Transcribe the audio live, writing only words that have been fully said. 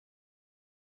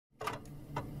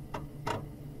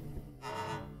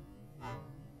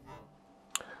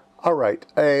All right,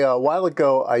 a while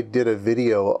ago I did a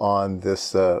video on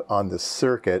this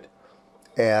circuit,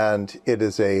 and it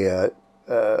is a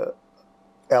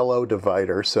LO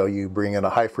divider. So you bring in a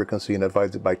high frequency and it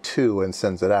divides it by 2 and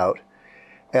sends it out.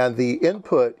 And the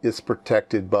input is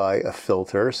protected by a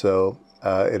filter, so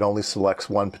it only selects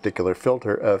one particular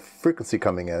filter frequency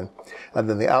coming in. And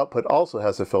then the output also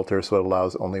has a filter, so it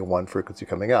allows only one frequency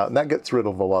coming out. And that gets rid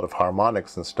of a lot of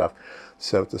harmonics and stuff.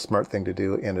 So it's a smart thing to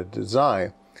do in a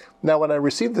design. Now, when I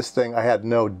received this thing, I had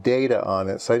no data on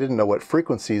it, so I didn't know what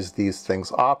frequencies these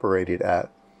things operated at.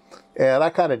 And I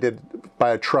kind of did,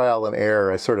 by a trial and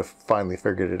error, I sort of finally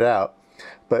figured it out.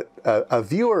 But a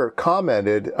viewer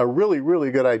commented a really, really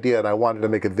good idea, and I wanted to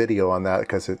make a video on that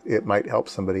because it might help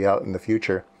somebody out in the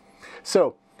future.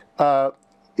 So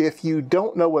if you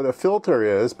don't know what a filter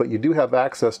is, but you do have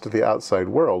access to the outside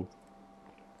world,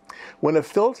 when a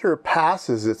filter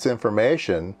passes its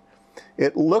information,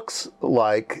 it looks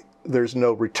like there's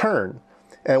no return.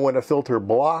 And when a filter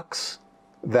blocks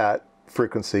that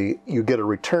frequency, you get a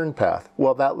return path.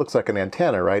 Well, that looks like an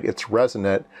antenna, right? It's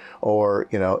resonant, or,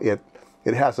 you know, it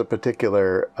has a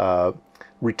particular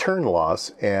return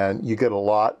loss, and you get a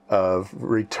lot of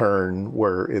return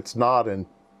where it's not in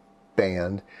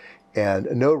band, and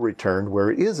no return where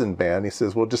it is in band. He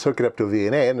says, well, just hook it up to a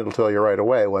VNA and it'll tell you right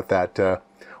away what that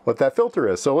filter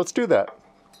is. So let's do that.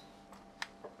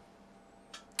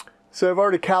 So I've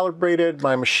already calibrated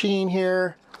my machine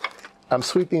here. I'm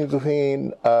sweeping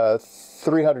between 300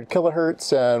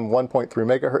 kilohertz and 1.3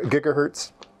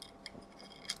 gigahertz.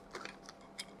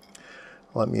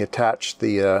 Let me attach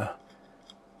the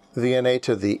VNA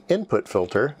to the input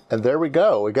filter, and there we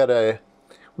go. We get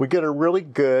a really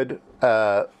good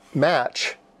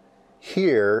match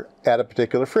here at a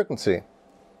particular frequency.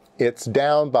 It's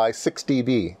down by 6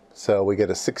 dB, so we get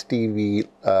a 6 dB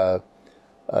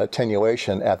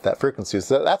attenuation at that frequency.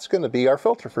 So that's going to be our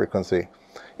filter frequency.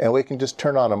 And we can just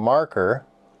turn on a marker,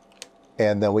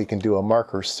 and then we can do a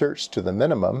marker search to the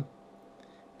minimum.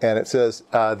 And it says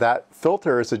that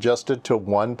filter is adjusted to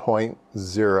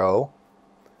 1.012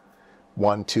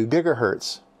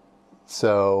 gigahertz.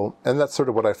 So, and that's sort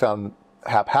of what I found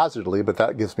haphazardly, but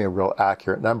that gives me a real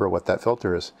accurate number what that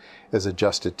filter is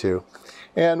adjusted to.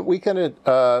 And we can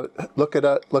look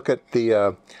at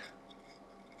the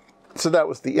so that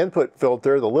was the input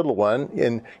filter, the little one,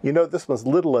 and you know this one's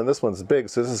little and this one's big,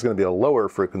 so this is going to be a lower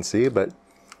frequency, but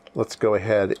let's go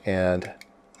ahead and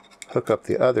hook up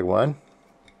the other one.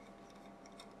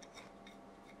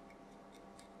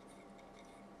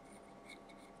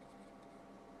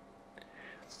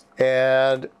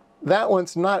 And that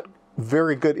one's not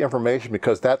very good information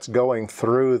because that's going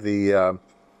through the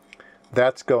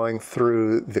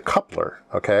coupler,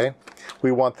 okay?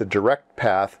 We want the direct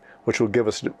path, which will give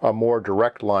us a more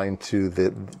direct line to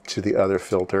the other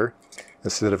filter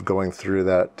instead of going through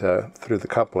that through the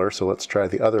coupler. So let's try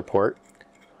the other port.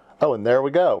 Oh, and there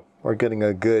we go. We're getting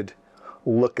a good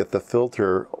look at the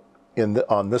filter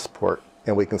on this port,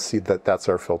 and we can see that that's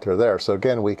our filter there. So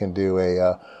again, we can do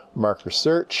a marker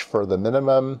search for the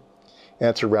minimum, and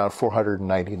it's around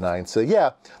 499. So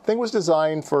yeah, the thing was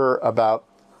designed for about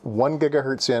 1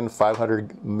 gigahertz in,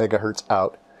 500 megahertz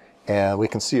out. And we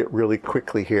can see it really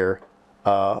quickly here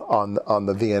on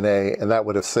the VNA, and that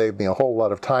would have saved me a whole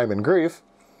lot of time and grief.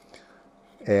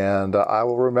 And I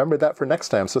will remember that for next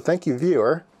time. So thank you,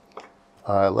 viewer.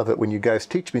 I love it when you guys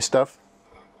teach me stuff.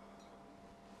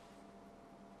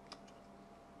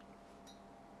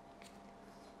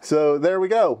 So there we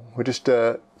go. We just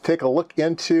take a look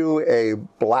into a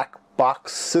black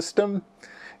box system.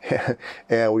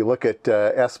 And we look at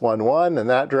S11 in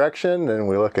that direction, and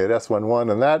we look at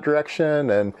S11 in that direction,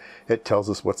 and it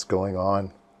tells us what's going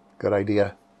on. Good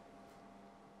idea.